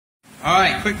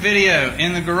Alright, quick video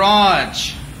in the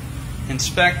garage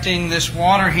inspecting this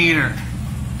water heater.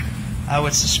 I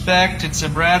would suspect it's a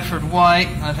Bradford White.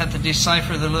 I'd have to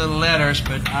decipher the little letters,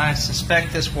 but I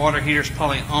suspect this water heater is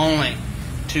probably only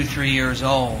 2-3 years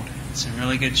old. It's in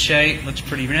really good shape, looks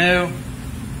pretty new.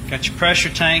 Got your pressure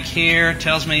tank here,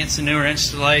 tells me it's a newer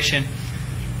installation.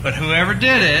 But whoever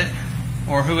did it,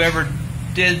 or whoever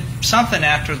did something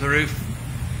after the roof,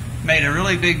 made a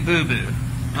really big boo-boo.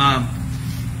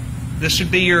 This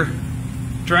would be your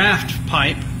draft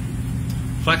pipe,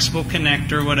 flexible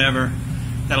connector, whatever,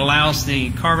 that allows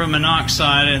the carbon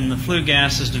monoxide and the flue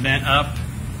gases to vent up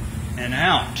and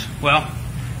out. Well,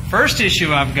 first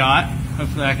issue I've got,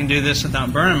 hopefully I can do this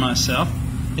without burning myself,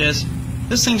 is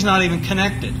this thing's not even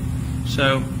connected.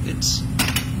 So it's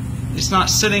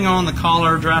not sitting on the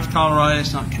collar, draft collar right,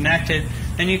 it's not connected.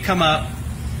 Then you come up,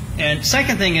 and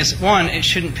second thing is, one, it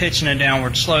shouldn't pitch in a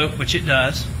downward slope, which it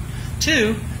does.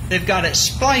 Two, they've got it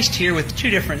spliced here with two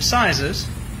different sizes.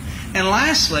 And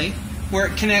lastly, where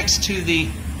it connects to the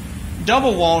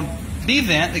double-walled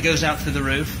B-vent that goes out through the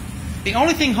roof, the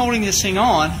only thing holding this thing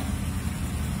on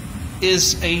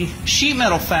is a sheet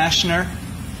metal fastener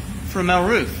for a metal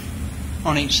roof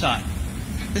on each side.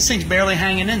 This thing's barely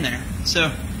hanging in there.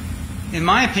 So, in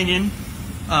my opinion,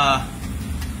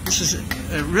 this is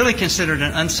really considered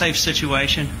an unsafe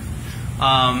situation.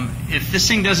 If this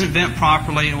thing doesn't vent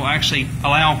properly, it will actually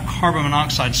allow carbon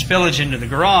monoxide spillage into the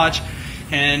garage.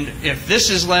 And if this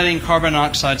is letting carbon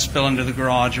monoxide spill into the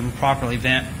garage and properly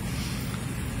vent,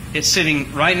 it's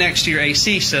sitting right next to your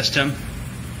AC system,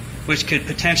 which could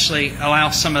potentially allow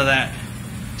some of that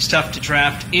stuff to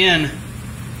draft in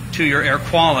to your air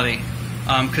quality.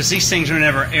 Because these things are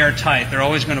never airtight. They're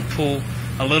always going to pull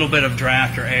a little bit of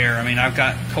draft or air. I mean, I've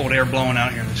got cold air blowing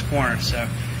out here in this corner. So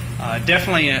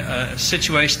definitely a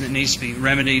situation that needs to be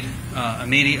remedied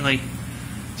immediately,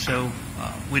 so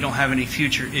we don't have any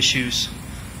future issues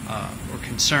or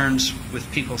concerns with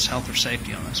people's health or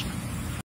safety on this one.